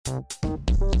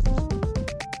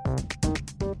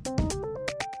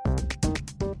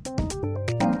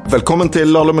Velkommen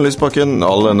til Alle med Lysbakken,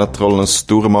 alle nettrollenes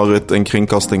store mareritt, en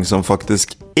kringkasting som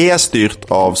faktisk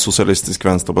styrt av Sosialistisk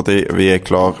Venstreparti. Vi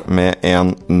klar med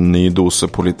en ny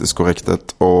dose politisk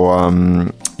korrekthet,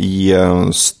 og i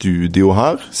studio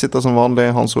her sitter som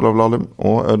vanlig Hans Olav Lahlum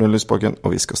og Audun Lysbakken,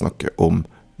 og vi skal snakke om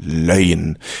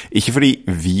løgn. Ikke fordi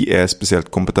vi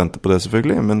spesielt kompetente på det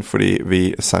selvfølgelig, men fordi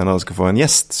vi senere skal få en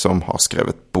gjest som har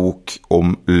skrevet bok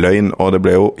om løgn, og det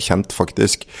ble jo kjent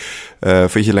faktisk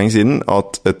for ikke lenge siden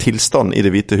at tilstanden i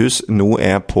Det hvite hus nå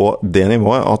på det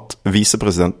nivået at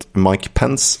visepresident Mike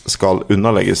Pence skal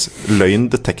underlegges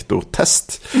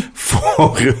løgndetektortest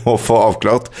for å få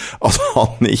avklart at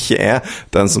han ikke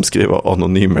den som skriver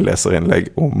anonyme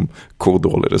leserinnlegg om hvor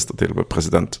dårlig det står til med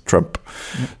president Trump.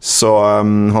 Så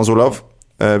Hans Olav,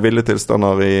 ville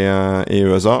tilstander i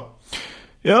USA?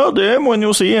 Ja, det må en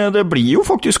jo si. Det blir jo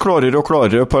faktisk klarere og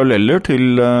klarere paralleller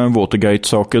til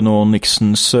Watergate-saken og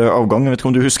Nixons avgang. Jeg vet ikke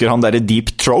om du husker han der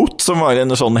Deep Throat, som var en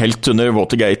sånn helt under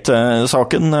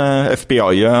Watergate-saken.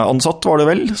 FBI-ansatt var det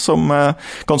vel, som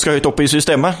ganske høyt oppe i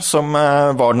systemet, som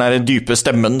var den der dype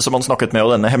stemmen som han snakket med,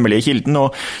 og denne hemmelige kilden.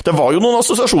 Og det var jo noen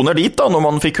assosiasjoner dit da, når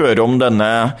man fikk høre om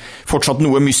denne fortsatt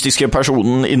noe mystiske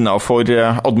personen innenfor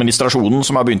administrasjonen,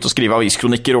 som har begynt å skrive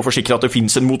aviskronikker og forsikre at det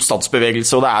finnes en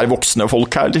motstandsbevegelse, og det voksne folk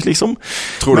her, liksom.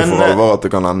 Tror du for alvor at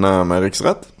det kan ende med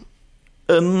riksrett?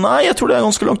 Nei, jeg tror det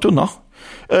ganske langt unna.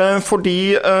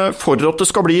 Fordi for at det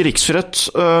skal bli riksrett,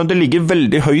 det ligger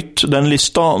veldig høyt den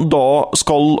lista, da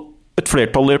skal et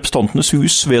flertall i representantenes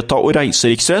hus vedta å reise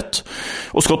riksrett,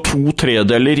 og skal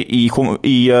 2/3 i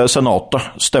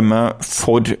senatet stemme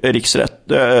for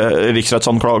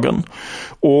riksrettsanklagen.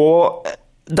 Og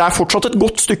det fortsatt et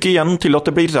godt stykke igjen til at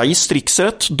det blir reist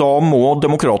riksrett. Da må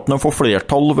demokratene få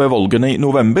flertall ved valgene i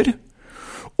november.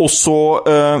 Og så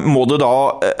må du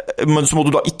da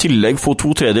i tillegg få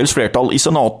 2/3 flertall i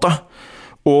senatet.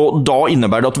 Og da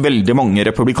innebærer det at veldig mange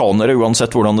republikanere, uansett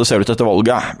hvordan det ser ut etter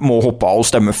valget, må hoppe av og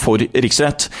stemme for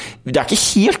riksrett. Det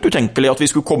ikke helt utenkelig at vi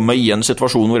skulle komme i en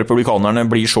situasjon hvor republikanerne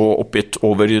blir så oppgitt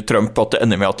over Trump at det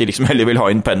ender med at de liksom heller vil ha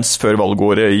inn Pence før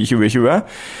valgåret i 2020.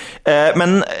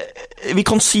 Men vi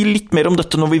kan si litt mer om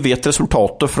dette når vi vet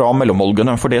resultatet fra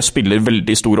mellomvalgene, for det spiller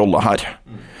veldig stor rolle her.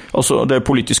 Altså det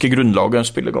politiske grunnlaget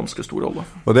spiller ganske stor rolle.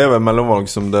 Og det vel mellomvalg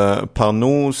som det per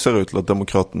nå ser ut til at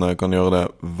demokratene kan gjøre det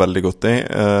veldig godt i,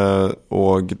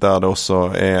 og der det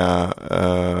også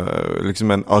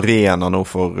liksom en arena nå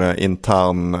for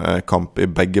intern kamp i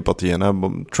begge partiene.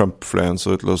 Trump-fløyen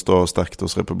ser ut til å stå sterkt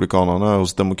hos republikanerne,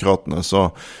 hos demokratene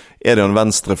så det jo en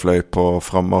venstrefløy på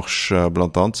frammarsj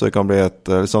blant annet, så det kan bli et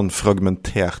litt sånn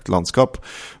fragmentert landskap.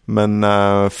 Men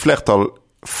flertall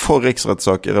for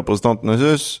riksrettssak i representantenes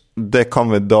hus, det kan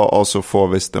vi da altså få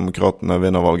hvis demokratene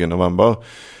vinner valget i november.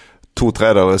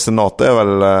 2/3 i senatet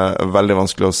vel veldig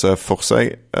vanskelig å se for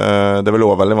seg. Det vil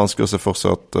også veldig vanskelig å se for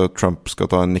seg at Trump skal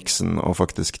ta Nixon og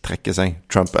faktisk trekke seg.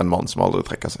 Trump en mann som aldri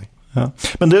trekker seg. Ja.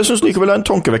 Men det synes likevel en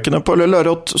tankevekkende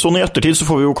parallell at sånn i ettertid så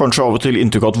får vi jo kanskje av og til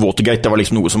inntrykk av at Watergate det var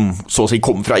liksom noe som så å si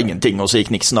kom fra ingenting og så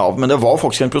gikk Nixon av, men det var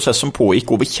faktisk en prosess som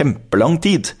pågikk over kjempelang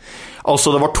tid.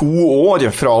 Altså det var 2 år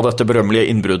fra dette berømmelige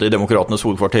innbruddet i demokratenes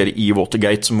hovedkvarter i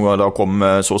Watergate, som da kom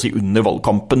så å si under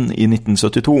valgkampen i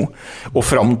 1972, og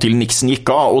fram til Nixon gikk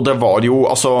av, og det var jo,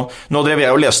 altså, nå drev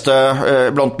jeg og leste,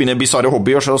 blant mine bizarre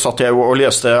hobbyer, så satt jeg og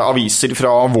leste aviser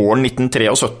fra våren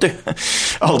 1973.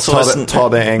 Altså, ta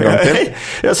det en gang til.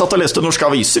 Jeg satt og leste norske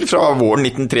aviser fra våren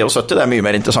 1973, det mye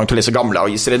mer interessant å lese gamle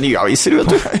aviser enn nye aviser,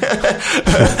 vet du.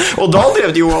 Og da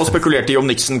drev de jo og spekulerte i om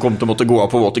Nixon kom til å måtte gå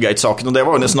av på Watergate-saken, og det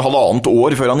var jo nesten halvannet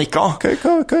år før han gikk av.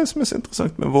 Hva som så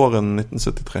interessant med våren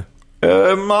 1973?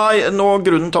 Nei,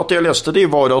 grunnen til at jeg leste de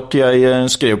var at jeg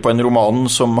skrev på en roman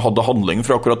som hadde handling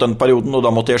fra akkurat den perioden, og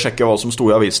da måtte jeg sjekke hva som stod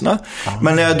i avisene.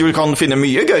 Men du kan finne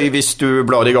mye gøy hvis du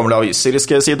blar i gamle aviser,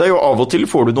 skal jeg si deg, og av og til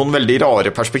får du noen veldig rare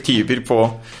perspektiver på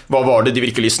hva var det de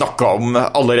virkelig snakket om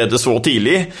allerede så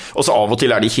tidlig, og så av og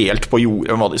til de helt på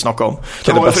jordet om hva de snakket om.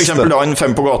 Det var for eksempel da en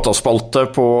 5 på gata-spalte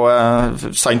på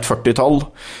sent 40-tall,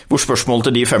 hvor spørsmålet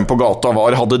til de 5 på gata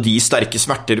var, hadde de sterke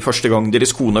smerter første gang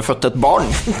deres kone fødte et barn?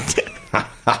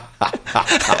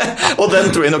 Og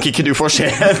den tror jeg nok ikke du får se.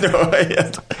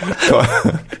 Hva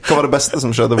var det beste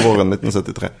som skjedde våren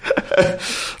 1973?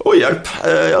 Hjelp.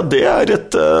 Ja, det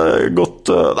et godt...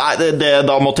 Nei,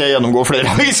 da måtte jeg gjennomgå flere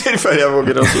aviser før jeg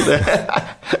våger å si det.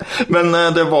 Men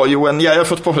det var jo jeg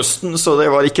født på høsten, så det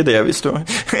var ikke det, hvis du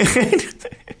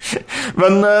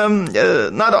Men,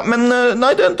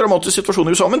 nei, det en dramatisk situasjon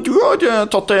I USA. Men du har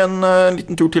tatt deg en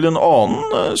liten tur til en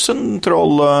annen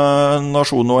sentral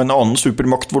nasjon og en annen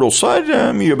supermakt, hvor det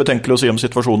også mye betenkelig å si om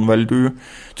situasjonen. Vel, du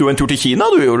var en tur til Kina,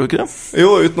 gjorde du ikke det?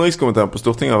 Jo, utenrikskomiteen på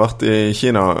Stortinget har vært I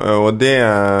Kina, og det,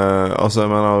 altså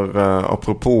jeg mener,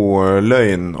 apropos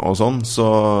løgn og sånn, så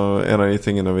en av de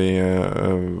tingene vi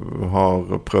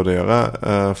har prøvd å gjøre,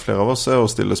 flere av oss å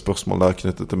stille spørsmål der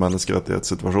knyttet til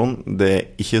menneskerettighetssituasjonen. Det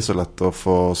ikke så lett å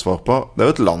få svar på. Det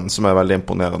jo et land som veldig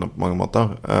imponerende på mange måter.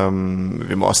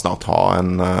 Vi må snart ha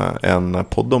en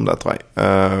podd om det, tror jeg.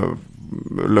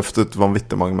 Løftet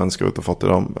vanvittig mange mennesker ut av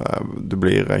fattigdom. Du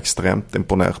blir ekstremt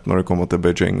imponert når du kommer til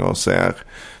Beijing og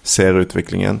ser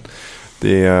utviklingen.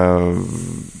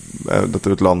 Dette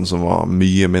et land som var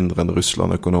mye mindre enn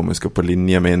Russland økonomisk og på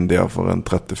linje med India for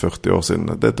 30-40 år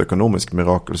siden. Det et økonomisk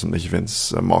mirakel som det ikke finnes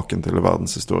maken til I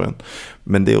verdenshistorien.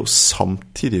 Men det jo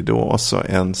samtidig da også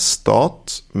en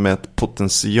stat med et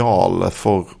potensial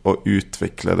for å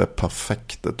utvikle det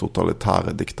perfekte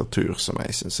totalitære diktatur som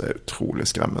jeg synes utrolig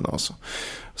skremmende altså.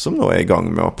 Som nå I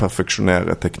gang med å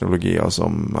perfeksjonere teknologier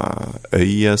som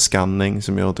øyeskanning,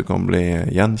 som gjør at det kan bli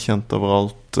gjenkjent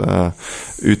overalt,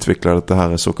 utvikle dette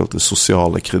her såkalte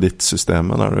sosiale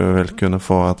kredittsystemet, der du vil kunne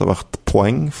få etter hvert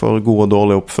poeng for god og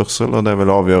dårlig oppførsel, og det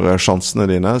vil avgjøre sjansene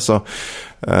dine. Så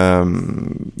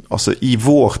altså I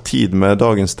vår tid med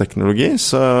dagens teknologi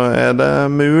så det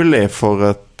mulig for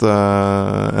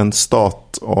en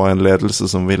stat og en ledelse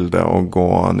som vil det å gå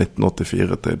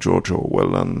 1984 til George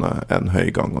Orwell en høy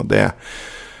gang, og det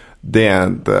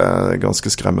et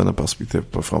ganske skremmende perspektiv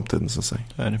på fremtiden, synes jeg.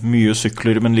 Det mye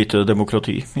sykler, men lite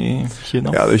demokrati I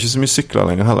Kina. Ja, det ikke så mye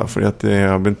sykler lenger heller, fordi at de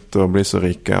har begynt å bli så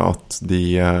rike at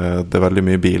det veldig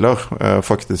mye biler.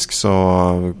 Faktisk så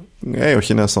jo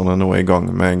kineserne nå I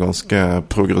gang med en ganske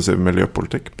progressiv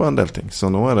miljøpolitikk på en del ting. Så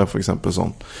nå det for eksempel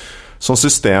sånn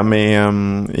system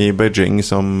I Beijing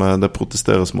som det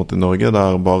protesteres mot I Norge,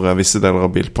 der bare visse deler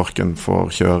av bilparken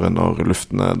får kjøre når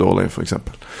luften dårlig, for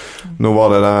eksempel. Nå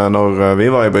var det når vi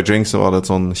var I Beijing, så var det et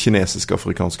sånn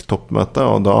kinesisk-afrikansk toppmøte,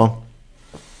 og da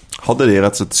hadde de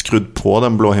rett og slett skrudd på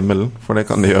den blå himmelen, for det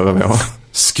kan de gjøre ved å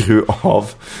skru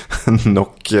av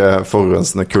nok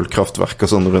forurensende kullkraftverk og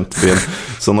sånn rundt byen.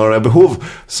 Så når det behov,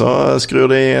 så skrur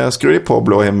de på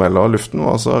blå himmel, og luften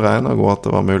var så ren og god at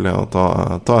det var mulig å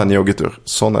ta en joggetur.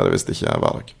 Sånn det visst ikke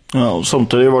hver dag. Ja, og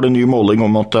samtidig var det ny måling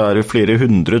om at det flere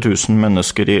 100 000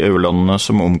 mennesker I EU-landene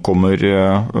som omkommer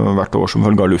hvert år som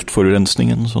følge av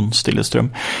luftforurensningen, sånn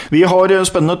stillestrøm. Vi har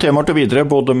spennende temaer til videre,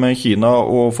 både med Kina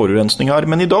og forurensning her,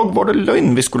 men I dag var det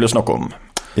løgn vi skulle snakke om.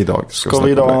 I dag skal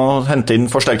vi da hente inn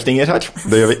forsterkninger her?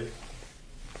 Det gjør vi.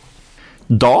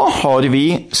 Da har vi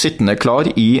sittende klar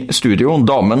I studio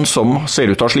damen som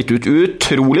ser ut til å ha slitt ut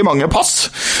utrolig mange pass,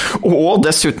 og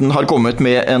dessuten har kommet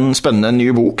med en spennende ny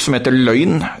bok som heter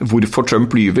Løgn, hvorfor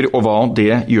Trump lyver og hva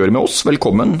det gjør med oss.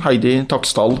 Velkommen, Heidi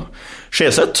Taksdal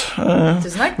Skjeseth.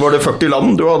 Tusen takk. Var det 40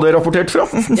 land du hadde rapportert fra?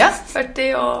 Ja,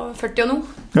 40 og noe,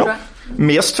 tror jeg.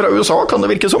 Mest fra USA, kan det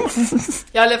virke som.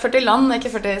 Ja, eller 40 land, ikke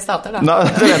 40 stater da. Nei,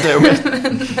 det vet jeg jo mer.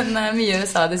 Men mye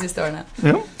USA de siste årene.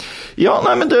 Ja,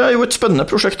 nei, men det jo et spennende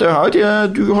prosjekt det her.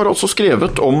 Du har altså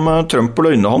skrevet om Trump og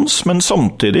løgnene hans, men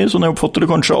samtidig, sånn jeg oppfatter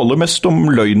det kanskje aller mest,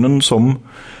 om løgnen som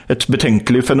et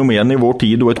betenkelig fenomen I vår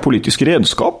tid og et politisk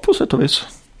redskap, på sett og vis.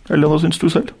 Eller hva synes du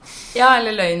selv? Ja,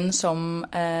 eller løgnen som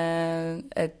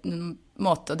et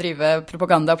måte å drive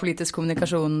propaganda og politisk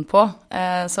kommunikasjon på,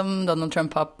 som Donald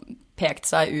Trump har pekt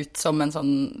seg ut som en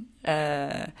sånn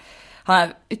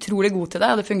han utrolig god til det,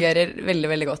 og det fungerer veldig,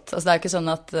 veldig godt. Altså det jo ikke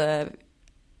sånn at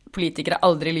politikere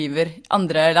aldri lyver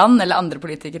andre land, eller andre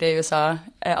politikere I USA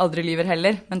aldri lyver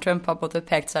heller, men Trump har på en måte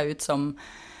pekt seg ut som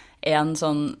en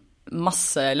sånn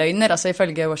masseløgner. Altså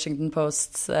ifølge Washington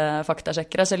Posts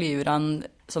faktasjekkere så lyver han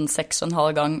sånn 6,5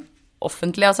 gang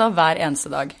offentlig, altså hver eneste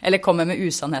dag. Eller kommer med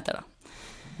usannheter da.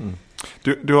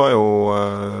 Du har jo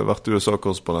vært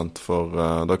USA-korrespondent for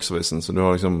Dagsavisen, så du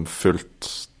har liksom fulgt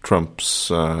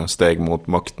Trumps steg mot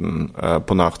makten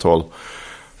på nært hold.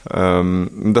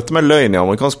 Dette med løgn I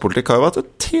amerikansk politikk har jo vært et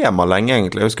tema lenge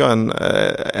egentlig. Jeg husker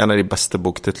en av de beste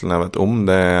boktitlene jeg vet om,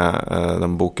 det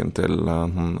den boken til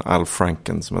Al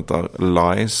Franken som heter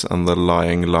Lies and the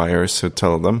Lying Liars Who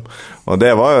Tell Them, og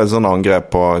det var jo et sånn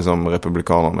angrep på liksom,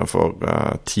 republikanerne for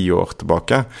 10 år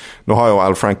tilbake. Nå har jo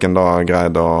Al Franken da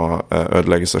greid å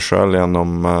ødelegge seg selv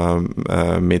gjennom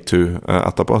MeToo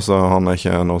etterpå, så han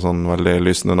ikke noe sånn veldig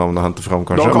lysende navn å hente frem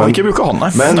kanskje. Da kan vi ikke bruke han,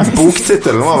 nei. Men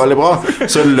boktitelen var veldig bra,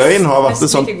 så løgn har vært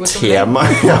et sånt tema.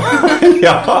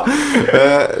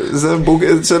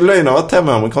 Så løgn har vært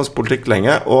tema I amerikansk politikk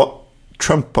lenge, og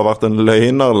Trump har vært en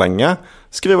løgner lenge,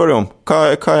 skriver du om?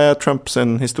 Hva Trump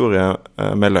sin historie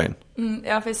med løgn?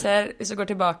 Ja, for hvis vi går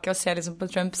tilbake og ser liksom på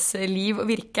Trumps liv og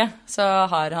virke, så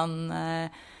har han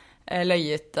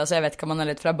løyet, altså jeg vet ikke om han har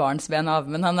løyet fra barnsben av,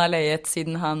 men han har løyet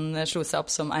siden han slo seg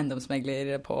opp som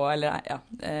eiendomsmegler på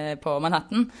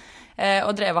Manhattan,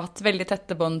 og hatt veldig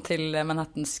tette bånd til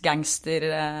Manhattans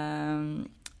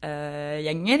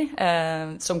gjenger,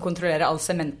 som kontrollerer all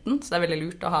sementen, så det er veldig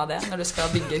lurt å ha det når du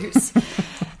skal bygge hus.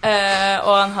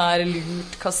 Og han har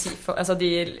lurt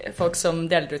de folk som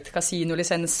deler ut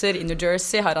kasinolisenser i New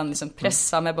Jersey, har han liksom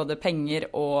presset med både penger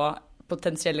og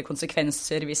potensielle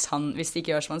konsekvenser hvis de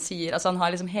ikke gjør som han sier. Altså han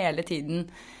har liksom hele tiden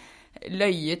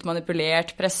løyet,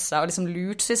 manipulert, presset og liksom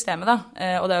lurt systemet da.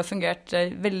 Og det har fungert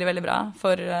veldig, veldig bra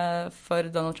for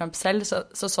Donald Trump selv.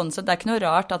 Så sånn sett, det er ikke noe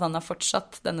rart at han har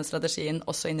fortsatt denne strategien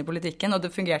også inn i politikken, og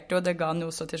det fungerte jo, det ga han jo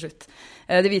også til slutt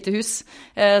Det Hvite hus.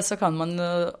 Så kan man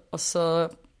jo også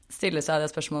stille seg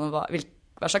det spørsmålet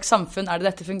hva slags samfunn det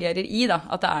dette fungerer i da,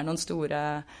 at det noen store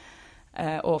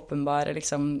åpenbare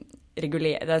liksom det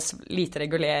lite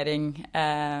regulering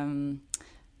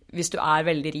hvis du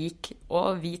veldig rik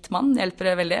og hvit mann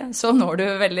hjelper det veldig, så når du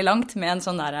veldig langt med en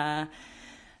sånn der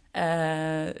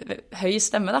høy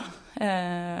stemme da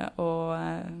og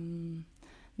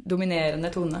dominerende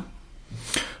tone.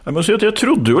 Jeg må si at jeg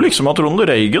trodde jo liksom at Ronald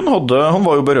Reagan han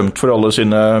var jo berømt for alle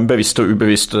sine bevisste og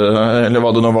ubevisste, eller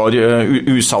hva det nå var,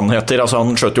 usannheter. Altså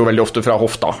han skjøt jo veldig ofte fra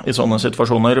hofta i sånne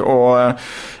situasjoner, og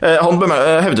han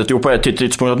hevdet jo på et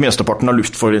tidspunkt at mesteparten av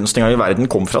luftforurensningen i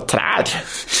verden kom fra trær.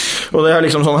 Og det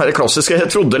liksom sånn her klassiske, jeg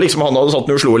trodde liksom han hadde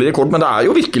satt en uslåelig rekord, men det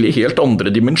jo virkelig helt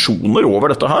andre dimensjoner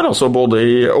over dette her, altså både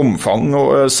i omfang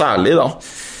og særlig da.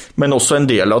 Men også en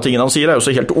del av tingene han sier jo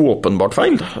så helt åpenbart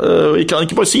feil.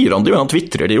 Ikke bare sier han det, men han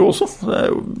twittrer det jo også. Det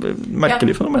jo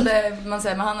merkelig for meg. Ja, man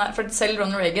ser med han for selv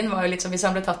Ronald Reagan var jo litt sånn, hvis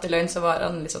han ble tatt i løgn, så var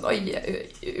han litt sånn,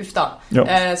 uff da. Ja.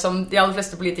 Som de aller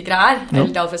fleste politikere eller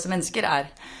de aller fleste mennesker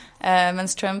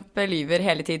Mens Trump lyver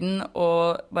hele tiden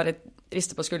og bare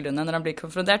rister på skuldrene når han blir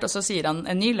konfrontert, og så sier han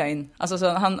en ny løgn. Altså,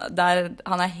 så han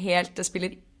helt,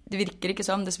 det virker ikke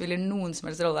som, det spiller noen som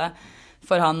helst rolle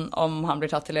for han om han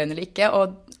blir tatt i løgn eller ikke,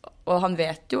 og han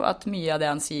vet jo at mye av det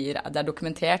han sier det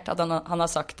dokumentert, at han har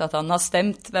sagt at han har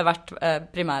stemt ved hvert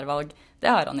primærvalg.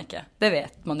 Det har han ikke, det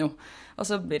vet man jo. Og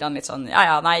så blir han litt sånn,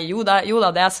 jo da,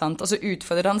 det sant, og så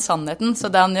utfordrer han sannheten, så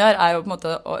det han gjør jo på en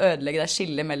måte å ødelegge det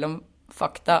skillet mellom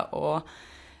fakta og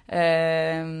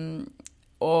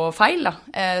feil da,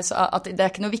 så at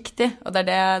det ikke noe viktig, og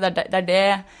det det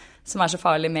som så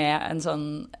farlig med en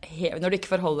sånn, når du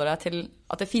ikke forholder deg til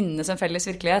at det finnes en felles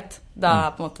virkelighet,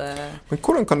 da på en måte... Men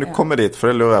hvordan kan du komme dit,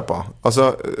 for det lurer jeg på? Altså,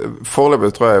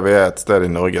 foreløpig tror jeg vi et sted i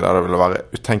Norge der det vil være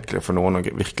utenkelig for noen å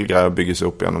virkelig greie å bygge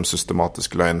seg opp gjennom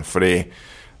systematisk løgn, fordi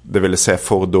det ville se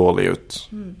for dårlig ut.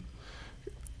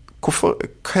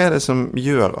 Hva det som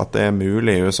gjør at det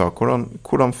mulig i USA?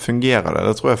 Hvordan fungerer det?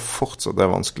 Det tror jeg fortsatt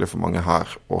vanskelig for mange her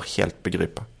å helt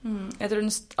begripe. Jeg tror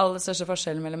den aller største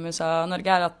forskjellen mellom USA og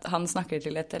Norge at han snakker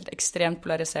til et helt ekstremt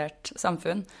polarisert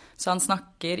samfunn. Så han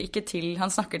snakker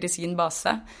til sin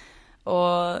base,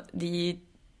 og de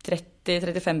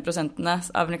 30-35% av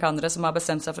amerikanere som har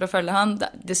bestemt seg for å følge han,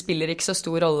 det spiller ikke så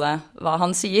stor rolle hva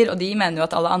han sier, og de mener jo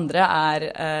at alle andre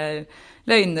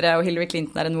løgnere, og Hillary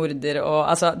Clinton en morder, og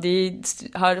altså, de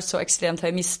har så ekstremt høy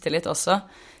mistillit også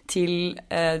til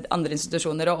andre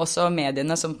institusjoner, og også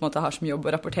mediene som på en måte har som jobb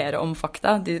å rapportere om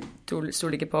fakta. De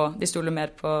stoler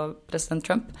mer på president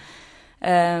Trump.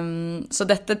 Så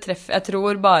dette jeg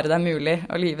tror bare det mulig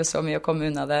å lyve så mye og komme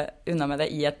unna med det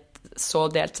i et så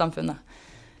delt samfunn.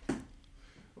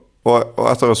 Og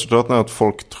et av resultatene at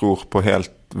folk tror på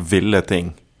helt ville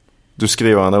ting. Du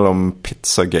skriver en del om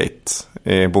Pizzagate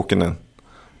i boken din.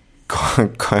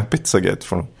 Hva Pizzagate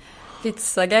for noe?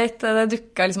 Pizzagate, det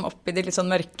dukket liksom opp i de litt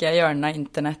sånn mørke hjørnene av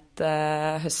internett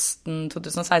høsten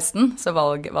 2016, så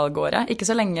valgåret, ikke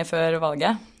så lenge før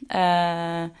valget.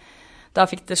 Da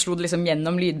slo det liksom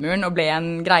gjennom lydmuren og ble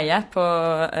en greie på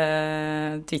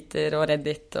Twitter og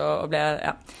Reddit og ble,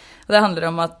 Og det handler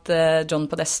om at John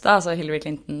Podesta, altså Hillary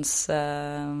Clintons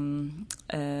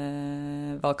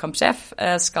valgkampsjef,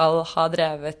 skal ha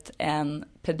drevet en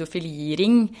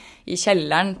pedofiliring i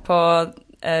kjelleren på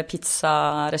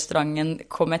pizzarestauranten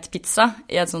Comet Pizza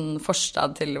i et sånn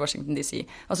forstad til Washington DC.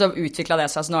 Og så utviklet det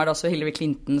seg, så nå det også Hillary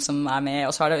Clinton som med,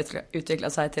 og så har det utviklet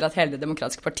seg til at hele det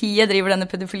demokratiske partiet driver denne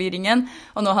pedofiliringen,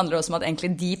 og nå handler det også om at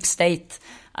egentlig Deep State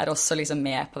også liksom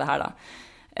med på det her da.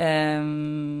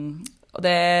 Og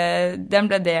den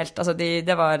ble delt, altså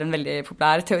det var en veldig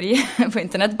populær teori på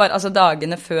internett, bare altså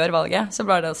dagene før valget, så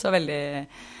ble det også veldig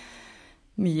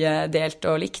mye delt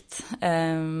og likt.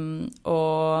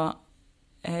 Og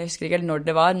jeg husker ikke helt når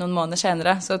det var, noen måneder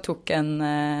senere, så tok en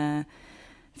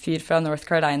fyr fra North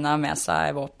Carolina med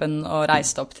seg våpen og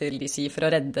reiste opp til DC for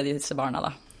å redde disse barna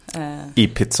da. I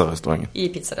pizzarestauranten? I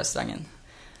pizzarestauranten.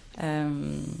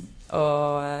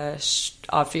 Og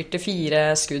avfyrte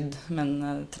 4 skudd, men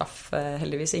traff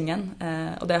heldigvis ingen.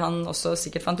 Og det han også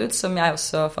sikkert fant ut, som jeg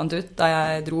også fant ut da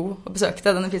jeg dro og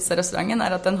besøkte denne pizzarestauranten,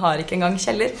 at den har ikke engang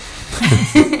kjeller.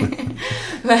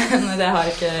 Men det har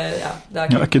ikke... Ja, det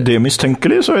har ikke det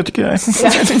mistenkelig, så vet ikke jeg.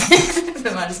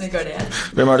 Hvem det som ikke har det?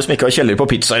 Hvem det som ikke har kjeller på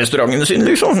pizzarestauranten sin,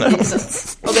 liksom?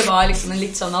 Og det var liksom en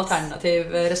litt sånn alternativ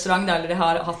restaurant, der de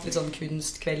har hatt litt sånn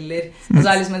kunstkvelder. Og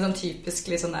så liksom en sånn typisk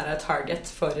litt sånn der target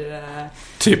for...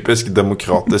 Typisk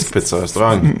demokratisk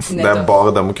pizzarestaurant. Det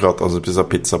bare demokrater som spiser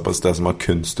pizza på et sted som har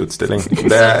kunstutstilling.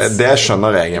 Det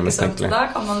skjønner jeg mistenkelig. Da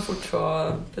kan man fort få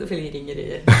pedofiliringer i...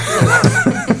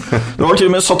 Det var til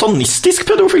og med satanistisk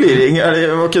pedofiliring,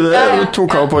 var ikke det? Du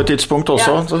tok av på et tidspunkt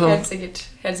også. Ja, helt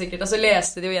sikkert. Og så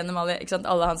leste de jo gjennom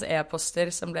alle hans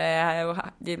e-poster som ble jo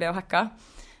hacket.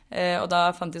 Og da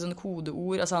fant de sånne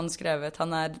kodeord, altså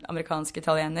han amerikansk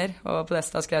italiener, og på det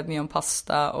stedet har skrevet mye om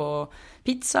pasta og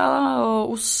pizza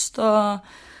og ost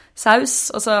og saus,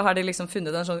 og så har de liksom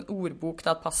funnet en sånn ordbok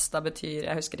da, at pasta betyr,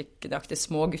 jeg husker ikke nøyaktig,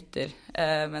 små gutter,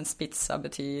 mens pizza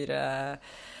betyr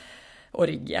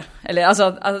orgie. Eller,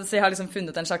 altså jeg har liksom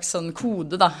funnet en slags sånn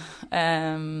kode da.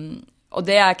 Og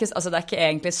det er ikke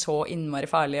egentlig så innmari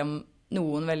farlig om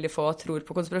noen veldig få tror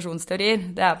på konspirasjonsteorier.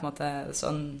 Det er på en måte,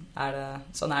 sånn er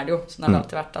det jo. Sånn har det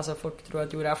alltid vært. Altså folk tror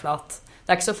at jorda er flat.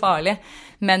 Det er ikke så farlig.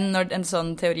 Men når en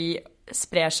sånn teori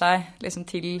sprer seg liksom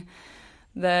til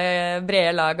det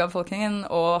brede laget av befolkningen,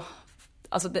 og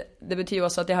altså det betyr jo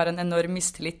også at de har en enorm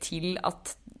mistillit til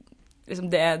at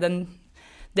liksom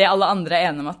det alle andre er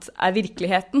enige om at er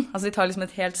virkeligheten. Altså de tar liksom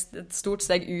et stort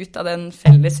steg ut av den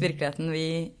felles virkeligheten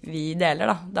vi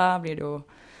deler da. Da blir det jo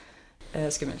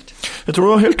skummelt. Jeg tror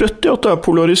du har helt rett i at det er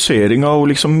polarisering av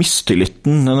liksom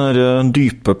mistilliten, den der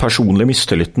dype personlige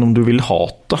mistilliten, om du vil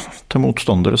hate til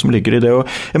motstandere som ligger i det. Og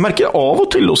jeg merker av og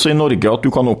til også i Norge at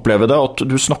du kan oppleve det, at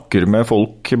du snakker med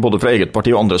folk både fra eget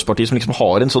parti og andres parti som liksom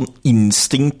har en sånn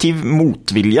instinktiv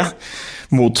motvilje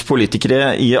mot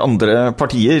politikere i andre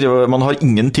partier, og man har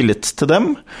ingen tillit til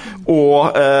dem,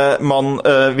 og man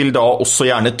vil da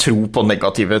også gjerne tro på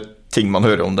negative ting man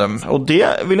hører om dem. Og det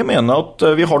vil jeg mene at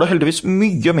vi har det heldigvis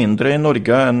mye mindre i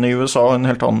Norge enn i USA, en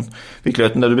helt annen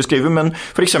virkelighet enn det du beskriver. Men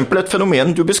for eksempel et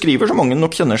fenomen du beskriver, som mange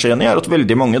nok kjenner seg igjen i, er at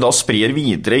veldig mange da sprer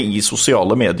videre i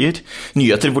sosiale medier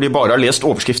nyheter hvor de bare har lest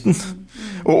overskriften.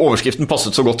 Og overskriften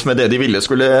passet så godt med det de ville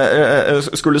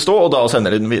skulle stå, og da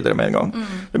sender de den videre med en gang.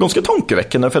 Det er ganske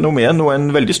tankevekkende fenomen, og en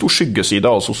veldig stor skyggeside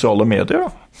av sosiale medier. Da.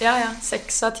 Ja,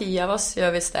 6 av 10 av oss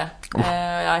gjør visst det.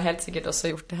 Jeg har helt sikkert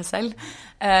også gjort det selv.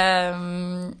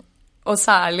 Og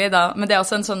særlig da, men det er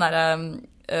også en sånn der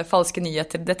falske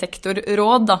nyheter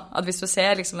detektorråd da, at hvis du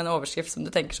ser liksom en overskrift som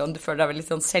du tenker sånn, du føler deg veldig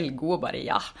sånn selvgod og bare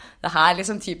ja, det her er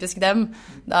liksom typisk dem,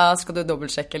 da skal du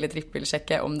dobbeltsjekke eller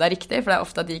trippelsjekke om det er riktig, for det er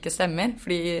ofte at de ikke stemmer,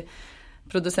 fordi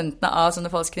produsentene av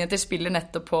sånne falske nyheter spiller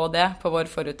nettopp på det, på vår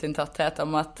forutinntatthet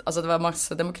om at, altså det var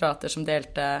masse demokrater som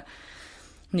delte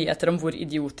nyheter om hvor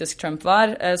idiotisk Trump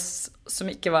var,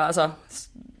 som ikke var, altså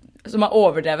som var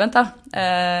overdrevent da,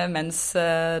 mens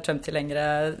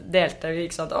Trump-tilhengere delte,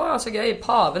 ikke sant, så gøy,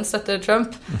 paven støtter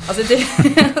Trump, altså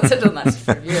sånn, nei,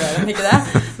 selvfølgelig gjør han ikke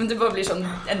det, men du bare blir sånn,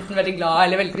 enten veldig glad,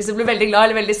 eller hvis du blir veldig glad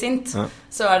eller veldig sint,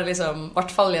 så er det liksom, i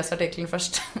hvert fall les artikkelen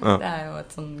først, det er jo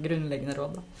et sånn grunnleggende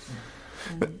råd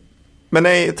da. Men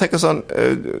jeg tenker sånn,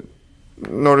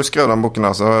 når du skrev den boken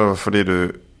her, så er det fordi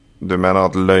du mener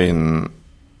at løgn,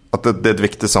 at det er et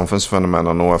viktig samfunnsfenomen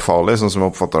og noe er farlig, sånn som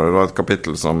jeg oppfatter det. Det var et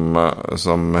kapittel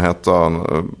som heter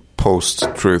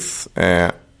Post-Truth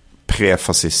er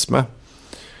prefascisme.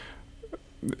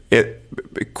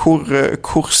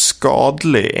 Hvor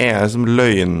skadelig er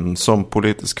løgn som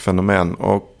politisk fenomen,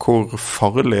 og hvor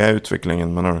farlig er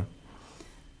utviklingen, mener du?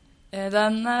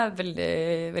 Den er veldig,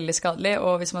 veldig skadelig,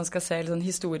 og hvis man skal se litt sånn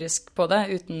historisk på det,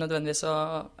 uten nødvendigvis å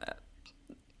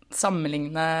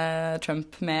sammenligne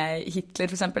Trump med Hitler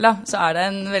for eksempel da, så er det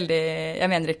en veldig, jeg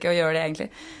mener ikke å gjøre det egentlig,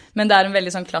 men det er en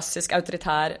veldig sånn klassisk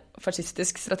autoritær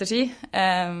fascistisk strategi,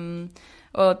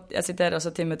 og jeg siterer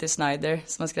også Timothy Snyder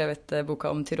som har skrevet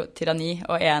boka om tyranni,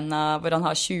 og hvor han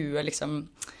har 20 liksom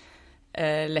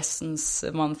lessons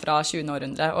man fra 20.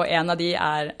 århundre, og en av de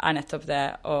er nettopp det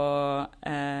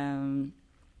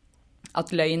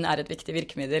at løgn er et viktig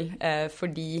virkemiddel,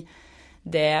 fordi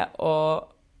det å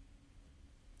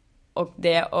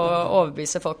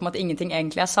overbevise folk om at ingenting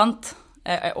egentlig er sant,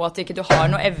 og at ikke du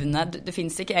har noe evne, det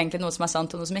finnes ikke egentlig noe som er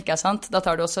sant og noe som ikke er sant, da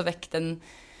tar du også vekk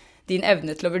din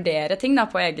evne til å vurdere ting da,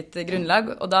 på eget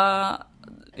grunnlag, og da,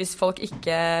 hvis folk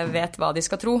ikke vet hva de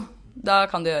skal tro, da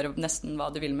kan du gjøre nesten hva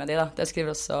du vil med de da. Det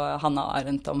skriver også Hannah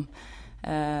Arendt om,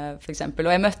 for eksempel.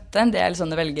 Og jeg møtte en del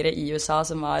sånne velgere i USA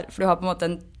som var, for du har på en måte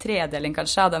en tredeling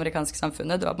kanskje av det amerikanske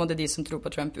samfunnet. Du har på en måte de som tror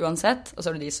på Trump uansett, og så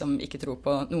har du de som ikke tror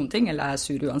på noen ting, eller er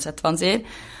sur uansett hva han sier.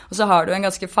 Og så har du en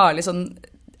ganske farlig sånn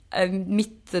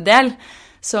midtdel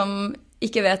som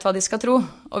ikke vet hva de skal tro.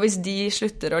 Og hvis de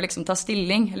slutter å liksom ta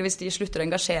stilling, eller hvis de slutter å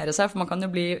engasjere seg, for man kan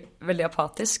jo bli veldig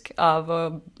apatisk av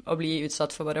å bli utsatt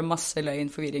for bare masse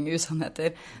løgn, forvirring og usannheter.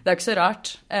 Det er jo ikke så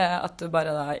rart at du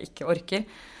bare da ikke orker.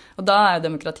 Og da er jo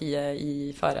demokratiet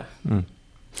i fare. Mm.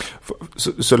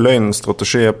 Så løgnens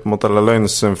strategi, på en måte, eller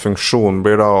løgnens funksjon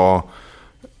blir da å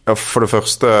for det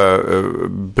første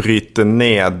bryte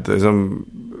ned liksom,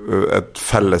 et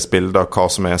felles bilde av hva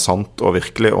som er sant og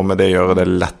virkelig, og med det gjøre det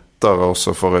lettere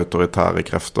også for autoritære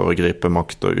krefter å gripe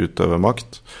makt og utøve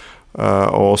makt.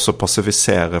 Og også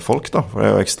passifisere folk da, for det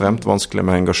er jo ekstremt vanskelig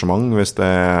med engasjement hvis det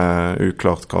er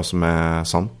uklart hva som er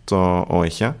sant og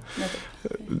ikke.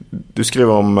 Du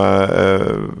skriver om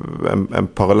en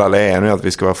parallell. Jeg er enig i at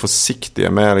vi skal være forsiktige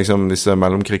med liksom, disse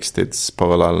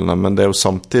mellomkrigstidsparallellene, men det er jo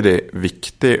samtidig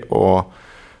viktig å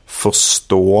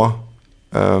forstå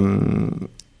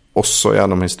også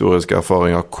gjennom historiske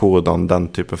erfaringer hvordan den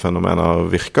type fenomener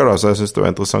virker. Da. Så jeg synes det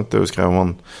var interessant det du skrev om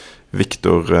han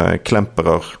Viktor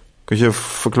Klemperer. Kan du ikke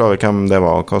forklare hvem det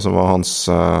var, hva som var hans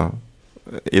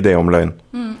idé om løgn?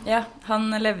 Ja,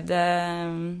 han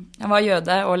var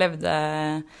jøde og levde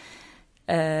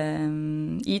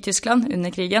i Tyskland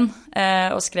under krigen,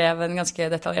 og skrev en ganske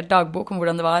detaljert dagbok om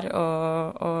hvordan det var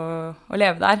å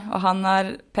leve der. Og han har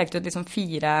pekt ut liksom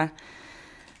 4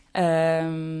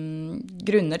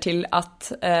 grunner til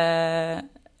at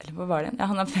eller hva var det? Ja,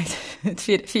 han har pekt ut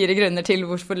 4 grunner til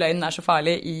hvorfor løgn er så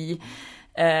farlig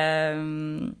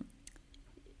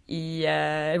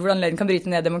hvordan løgn kan bryte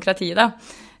ned demokratiet da.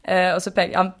 Og så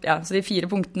så de 4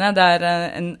 punktene, det er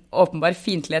en åpenbar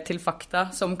fiendtlighet til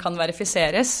fakta som kan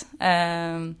verifiseres.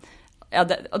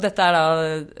 Og dette er da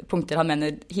punkter han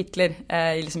mener Hitler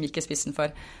liksom gikk i spissen for,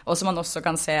 og som man også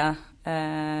kan se,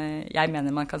 jeg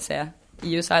mener man kan se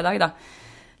i USA i dag da.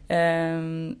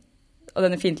 Og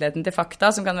denne fiendtligheten til fakta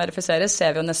som kan verifiseres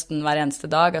ser vi jo nesten hver eneste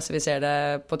dag. Altså vi ser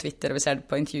det på Twitter, og vi ser det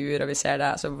på intervjuer, og vi ser det,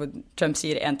 altså hvor Trump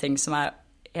sier en ting som er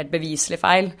helt beviselig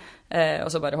feil, og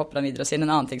så bare hopper han videre og sier en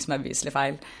annen ting som er beviselig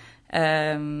feil.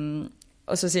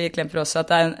 Og så sier Klemper også at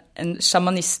det er en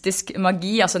shamanistisk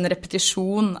magi, altså en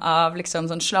repetisjon av liksom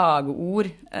sånn slagord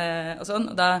og sånn.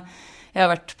 Og da, jeg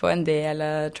har vært på en del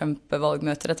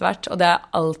Trump-valgmøter etter hvert, og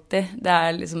det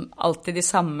er liksom alltid de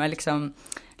samme liksom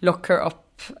lock her up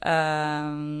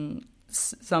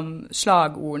som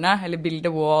slagordene, eller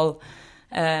build a wall,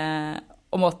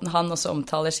 og måten han også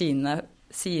omtaler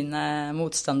sine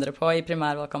motstandere på i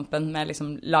primærvalgkampen med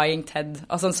liksom lying Ted.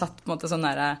 Altså han satt på en måte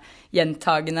sånne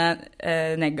gjentagende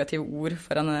negative ord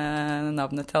foran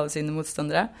navnet til alle sine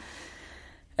motstandere.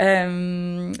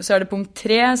 Så er det punkt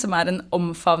 3, som er en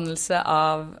omfavnelse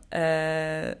av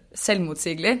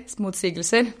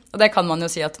selvmotsigelser. Og det kan man jo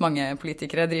si at mange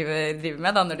politikere driver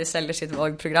med da, når de selger sitt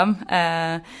valgprogram.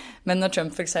 Men når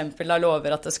Trump for eksempel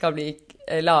lover at det skal bli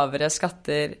lavere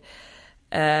skatter,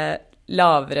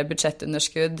 lavere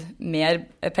budsjettunderskudd, mer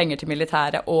penger til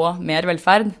militæret og mer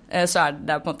velferd, så er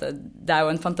det på en måte, det er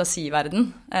jo en fantasiverden,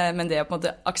 men det å på en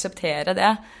måte akseptere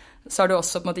det, så har du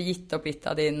også på en måte gitt opp litt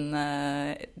av din,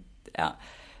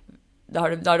 da har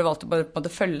du valgt å på en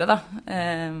måte følge da,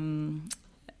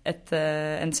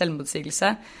 en selvmotsigelse.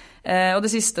 Og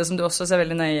det siste som du også ser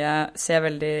veldig nøye, ser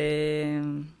veldig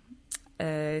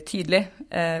tydelig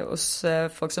hos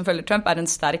folk som følger Trump, er en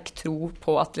sterk tro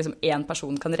på at liksom en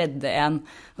person kan redde en.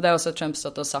 Og det er også Trump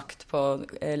stått og sagt på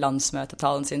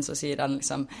landsmøtetalen sin, så sier han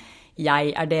liksom,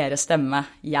 jeg er deres stemme,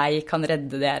 jeg kan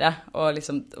redde dere, og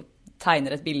liksom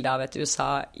tegner et bilde av et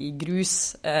USA i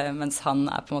grus, mens han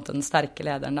er på en måte den sterke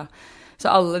lederen da. Så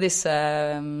alle disse,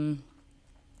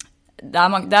 det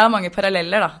er mange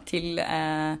paralleller da, til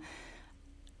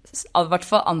i hvert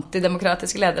fall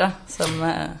antidemokratiske ledere som,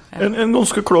 En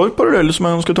ganske klar parallell som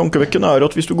er ganske tankevekkende er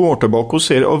at hvis du går tilbake og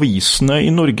ser avisene i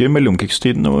Norge i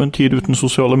mellomkrigstiden og en tid uten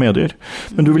sosiale medier,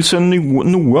 men du vil se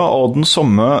noe av den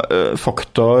samme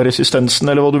faktaresistensen,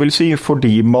 eller hva du vil si,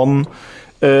 fordi man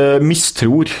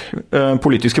mistror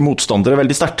politiske motstandere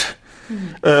veldig sterkt.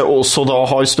 og så da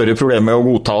har større problemer med å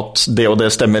godta at det og det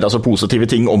stemmer, altså positive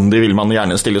ting, om de vil man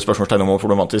gjerne stille spørsmålstegn om å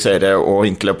problematisere og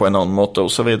vinkle på en annen måte,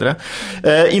 og så videre.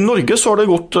 I Norge så har det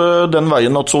gått den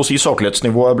veien at så å si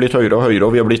saklighetsnivået er blitt høyere og høyere,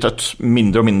 og vi har blitt et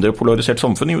mindre og mindre polarisert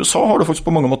samfunn. I USA har det faktisk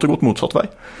på mange måter gått motsatt vei.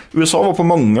 USA var på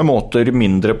mange måter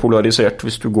mindre polarisert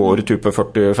hvis du går type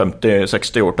 40, 50,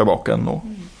 60 år tilbake enn nå.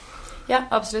 Ja,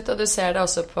 absolutt, og du ser det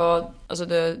også på, altså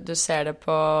du ser det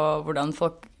på hvordan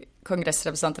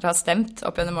kongressrepresentanter har stemt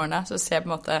opp gjennom årene, så ser på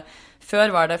en måte,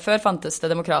 før fantes det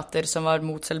demokrater som var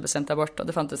mot selvbestemt abort, og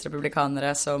det fantes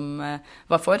republikanere som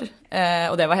var for,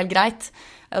 og det var helt greit.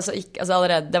 Altså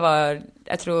allerede, det var,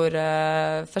 jeg tror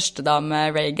første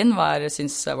dame Reagan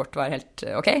syntes abort var helt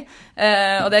ok,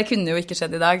 og det kunne jo ikke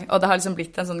skjedd i dag, og det har liksom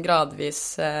blitt en sånn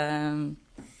gradvis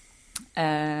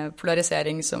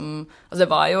polarisering som, altså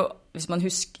det var jo, hvis man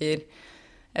husker,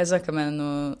 hvis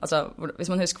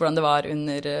man husker hvordan det var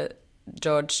under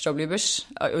George W. Bush,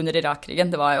 under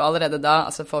Irak-krigen, det var jo allerede da,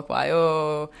 altså folk var jo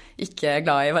ikke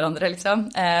glad i hverandre, liksom.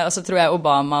 Og så tror jeg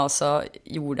Obama også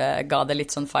ga det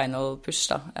litt sånn final push,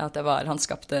 da, at det var, han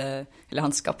skapte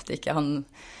ikke,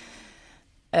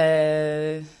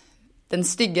 den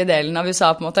stygge delen av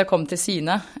USA på en måte kom til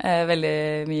sine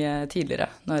veldig mye tidligere,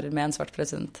 med en svart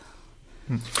president.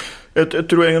 Jeg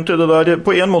tror egentlig det der,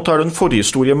 på en måte det en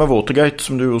forhistorie med Watergate,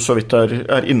 som du jo så vidt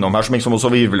innom her, som liksom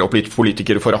også virvler opp litt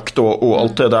politikerforakt og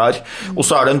alt det der. Og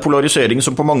så det en polarisering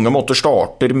som på mange måter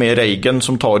starter med Reagan,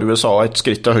 som tar USA et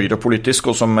skritt til høyre politisk,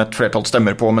 og som et flertall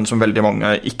stemmer på, men som veldig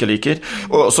mange ikke liker.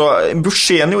 Og så Bush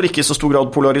senior ikke i så stor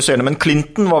grad polariserende, men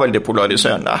Clinton var veldig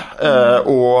polariserende.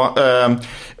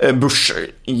 Bush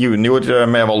junior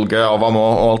med valget av ham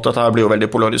og alt dette her ble jo veldig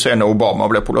polariserende, Obama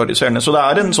ble polariserende, så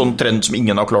det en sånn trend som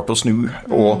ingen har klart å snu,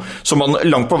 og som man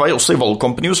langt på vei også i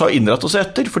valgkampen i USA har innrettet seg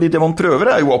etter, fordi det man prøver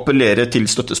jo å appellere til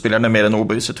støttespillerne mer enn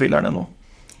overbevise tvilerne nå.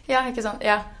 Ja, ikke sant,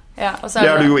 ja. Og så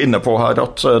det du jo inne på her,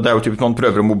 at det jo typisk man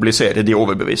prøver å mobilisere de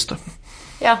overbeviste.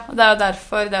 Ja, og det jo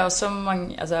derfor, det også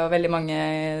veldig mange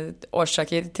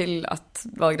årsaker til at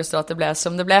valgresultatet ble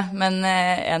som det ble, men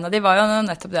en av de var jo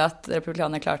nettopp det at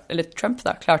Trump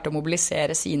klarte å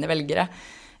mobilisere sine velgere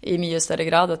i mye større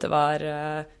grad, at det var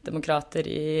demokrater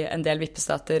i en del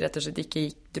vippestater rett og slett ikke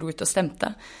dro ut og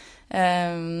stemte.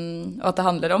 Og at det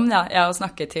handler om å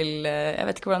snakke til, jeg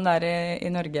vet ikke hvordan det i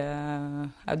Norge,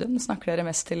 Audun, snakker dere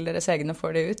mest til deres egne og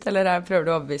får de ut, eller prøver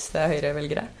du å overbevise høyre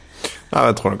velgere? Nei,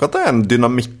 jeg tror nok at det en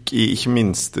dynamikk ikke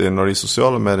minst når de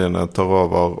sosiale mediene tar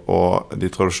over, og de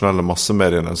tradisjonelle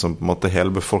massemediene som på en måte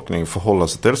hele befolkningen forholder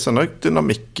seg til, så nok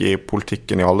dynamikk i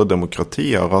politikken i alle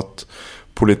demokratier, at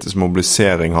politisk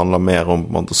mobilisering handler mer om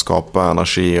å skape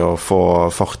energi og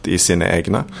få fart i sine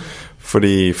egne.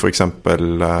 Fordi for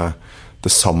eksempel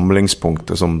det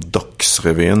samlingspunktet som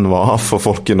Dagsrevyen var for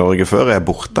folk i Norge før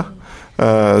borte.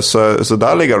 Så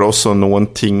der ligger det også noen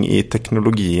ting i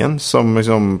teknologien som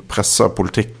liksom presser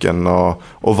politikken og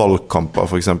valgkamper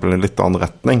for eksempel i en litt annen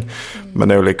retning. Men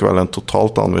det jo likevel en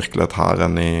totalt annen virkelighet her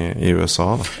enn i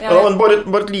USA. Da. Ja, men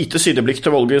bare et lite sideblikk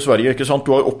til valget i Sverige, ikke sant?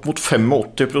 Du har opp mot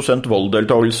 85%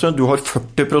 valgdeltagelse, du har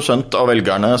 40% av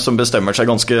velgerne som bestemmer seg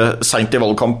ganske sent i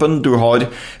valgkampen, du har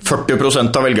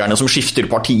 40% av velgerne som skifter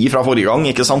parti fra forrige gang,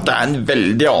 ikke sant? Det en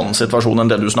veldig annen situasjon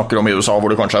enn det du snakker om i USA,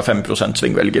 hvor det kanskje 5%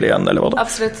 svingvelgere igjen, eller hva da?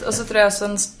 Absolutt, og så tror jeg også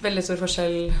en veldig stor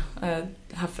forskjell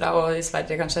herfra og i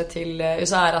Sverige kanskje til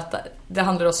USA at det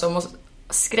handler også om å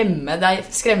skremme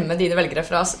dine velgere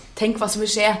fra tenk hva som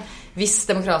vil skje hvis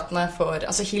demokratene får,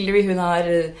 altså Hillary hun har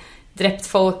drept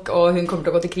folk og hun kommer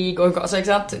til å gå til krig og, altså,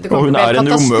 ikke sant? Det kommer til å bli en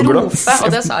katastrofe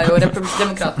og det sa jo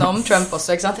demokratene om Trump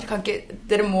også, ikke sant?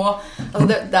 Dere må, altså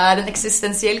det en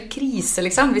eksistensiell krise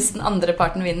liksom, hvis den andre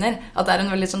parten vinner, at det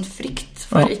en veldig sånn frykt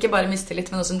for, ikke bare mistillit,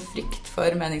 men også en frykt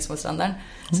for meningsmotstanderen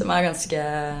som ganske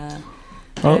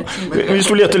ja. Hvis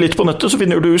du leter litt på nettet, så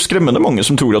finner du skremmende mange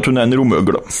som tror at hun en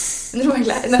romøgle. En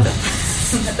romøgle,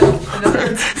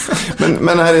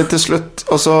 men her til slutt,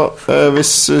 altså,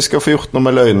 hvis vi skal få gjort noe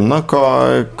med løgnene,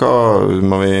 hva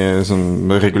må vi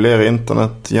sånn, regulere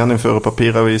internett, gjeninnføre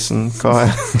papiravisen? Hva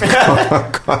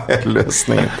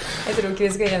løsningen? Jeg tror ikke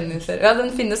vi skal gjeninnføre. Ja, den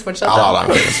finnes fortsatt. Ja,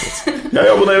 den finnes fortsatt. Jeg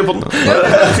abonnerer på den.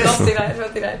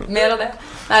 Flotte greier. Mer av det.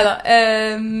 Neida,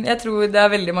 jeg tror det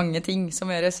veldig mange ting som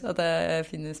gjøres, at det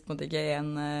finnes på en måte ikke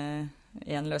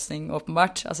en løsning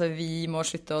åpenbart. Altså vi må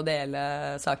slutte å dele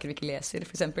saker vi ikke leser,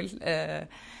 for eksempel.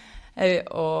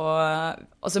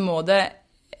 Og så må det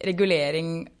regulering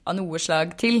av noe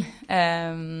slag til.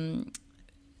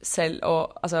 Selv og,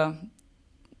 altså,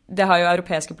 det har jo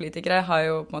europeiske politikere har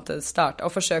jo på en måte startet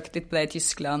og forsøkt litt på det i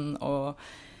Tyskland og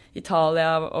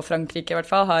Italia og Frankrike i hvert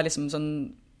fall, har liksom sånn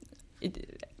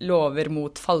lover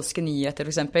mot falske nyheter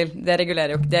for eksempel. Det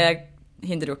regulerer jo, det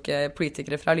hindrer jo ikke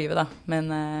politikere fra å lyve, da. Men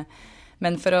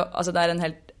altså det en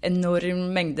helt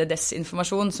enorm mengde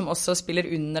desinformasjon som også spiller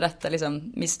under dette, liksom,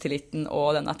 mistilliten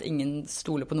og den at ingen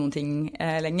stoler på noen ting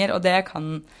lenger. Og det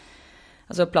kan,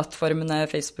 altså plattformene,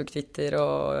 Facebook, Twitter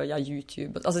og ja,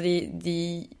 YouTube, altså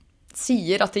de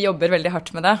sier at de jobber veldig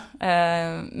hardt med det,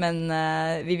 men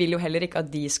vi vil jo heller ikke at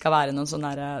de skal være noen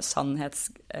sånne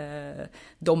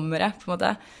sannhetsdommere, på en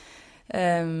måte.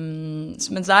 Men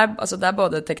det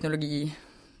både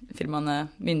teknologifirmaene,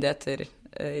 myndigheter,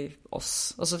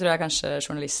 oss. Og så tror jeg kanskje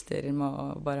journalister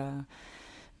må bare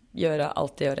gjøre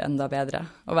alt de gjør enda bedre.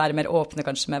 Og være mer åpne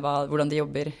kanskje med hvordan de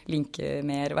jobber, linke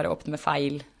mer, være åpne med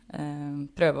feil,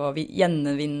 prøve å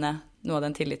gjenvinne noe av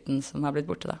den tilliten som har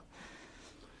blitt borte da.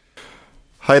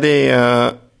 Heidi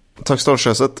Takksdal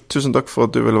Skjeseth, tusen takk for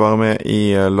at du ville være med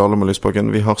i Lahlum og Lysbakken.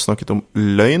 Vi har snakket om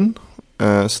løgn,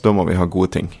 så da må vi ha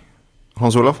gode ting.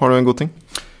 Hans Olav, har du en god ting?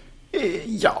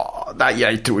 Ja, nei,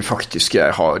 jeg tror faktisk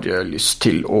jeg har lyst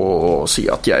til å si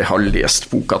at jeg har lest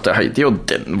boka til Heidi, og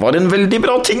den var en veldig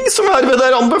bra ting som herved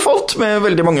anbefalt, med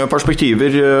veldig mange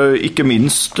perspektiver, ikke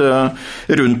minst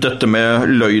rundt dette med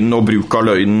løgn og bruk av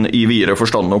løgn i videre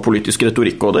forstand og politisk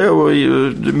retorikk, og det jo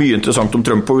mye interessant om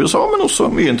Trump og USA, men også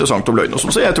mye interessant om løgn og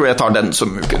sånn, så jeg tror jeg tar den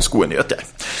som ukens gode nyhet, jeg.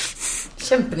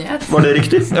 Kjempenyhet. Var det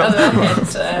riktig? Ja, det var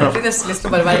helt... Jeg fikk nesten lyst til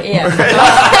å bare være enig.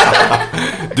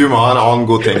 Du må ha en annen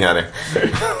god ting, Heidi.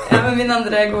 Ja, men min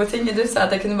andre gode ting, du sa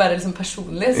at jeg kunne være liksom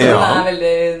personlig, så det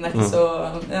veldig nett, så...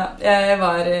 Ja, jeg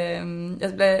var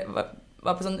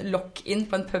på sånn lock-in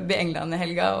på en pub i England i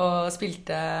helga, og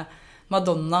spilte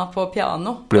Madonna på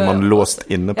piano. Blir man låst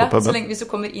inne på puben? Ja, så lenge, hvis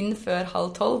du kommer inn før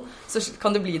 11:30, så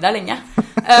kan du bli der lenge.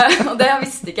 Og det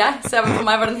visste ikke jeg, så for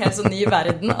meg var det en helt sånn ny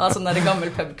verden av sånn der gammel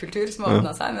pubkultur som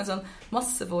åpnet seg, med sånn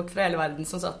masse folk fra hele verden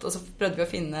som satt, og så prøvde vi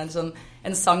å finne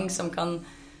en sang som kan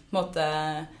på en måte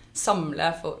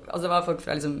samle folk, altså det var folk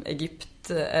fra liksom Egypt,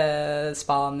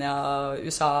 Spania,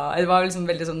 USA, det var liksom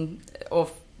veldig sånn, og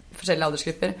forskjellige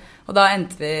aldersgrupper, og da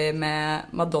endte vi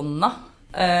med Madonna,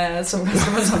 som ganske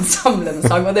var en sånn samlende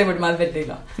sang, og det gjorde meg veldig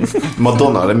glad.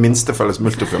 Madonna det minste felles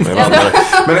multiplum i verden.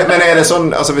 Men det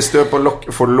sånn, altså hvis du på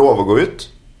lokk, får du lov å gå ut?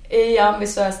 Ja,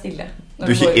 hvis du stille. Du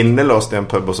ikke innelåst i en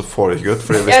pub, og så får du ikke ut,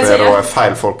 fordi hvis det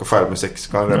feil folk og feil musikk, så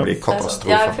kan det bli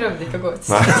katastrofe. Jeg prøvde ikke å gå ut.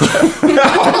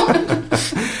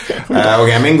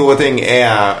 Ok, min gode ting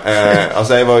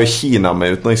altså jeg var i Kina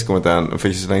med utenrikskomiteen for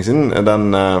ikke så lenge siden.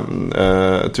 Den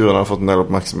turen har fått en del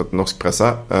oppmerksomhet i norsk presse.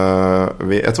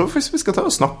 Jeg tror faktisk vi skal ta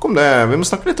og snakke om det. Vi må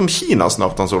snakke litt om Kina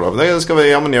snart, Hans Olav. Det skal vi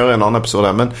jammen gjøre i en annen episode.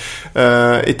 Men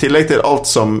i tillegg til alt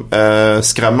som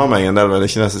skremmer meg en del ved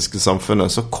det kinesiske samfunnet,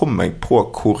 så kom jeg på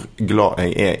hvor glad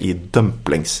jeg i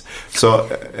dumplings. Så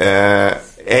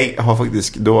jeg har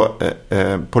faktisk da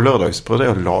på lørdag så prøvde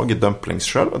jeg å lage dumplings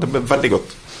selv, og det ble veldig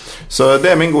godt. Så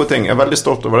det min gode ting. Jeg veldig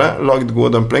stolt over det. Lagd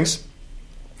gode dumplings.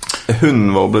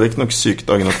 Hunden vår ble ikke nok syk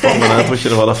dagen etterpå, men jeg tror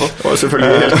ikke det var derfor. Og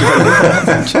selvfølgelig helt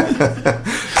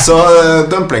Så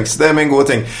dumplings, det min gode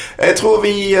ting. Jeg tror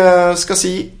vi skal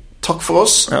si takk for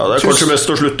oss. Ja, det kanskje best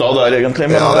å slutte av der egentlig,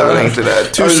 men ja, det vel egentlig det.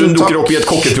 Tusen takk. Du dukker opp i et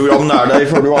kokkeprogram nær deg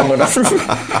før du aner det.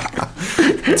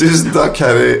 Tusen takk,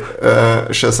 Heidi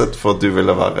Skjeseth, for at du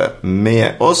ville være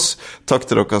med oss. Takk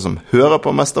til dere som hører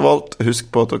på mest av alt.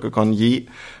 Husk på at dere kan gi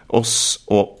oss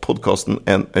og podcasten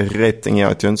en rating i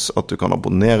iTunes, at du kan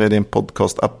abonnere i din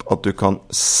podcast-app, at du kan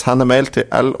sende mail til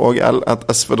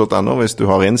logl@sv.no hvis du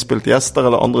har innspilt gjester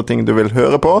eller andre ting du vil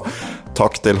høre på.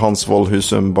 Takk til Hans Wold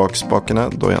Husum bak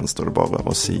spakene. Da gjenstår det bare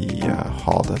å si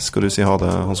ha det. Skal du si ha det,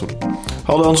 Hans Olav?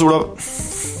 Ha det, Hans Olav.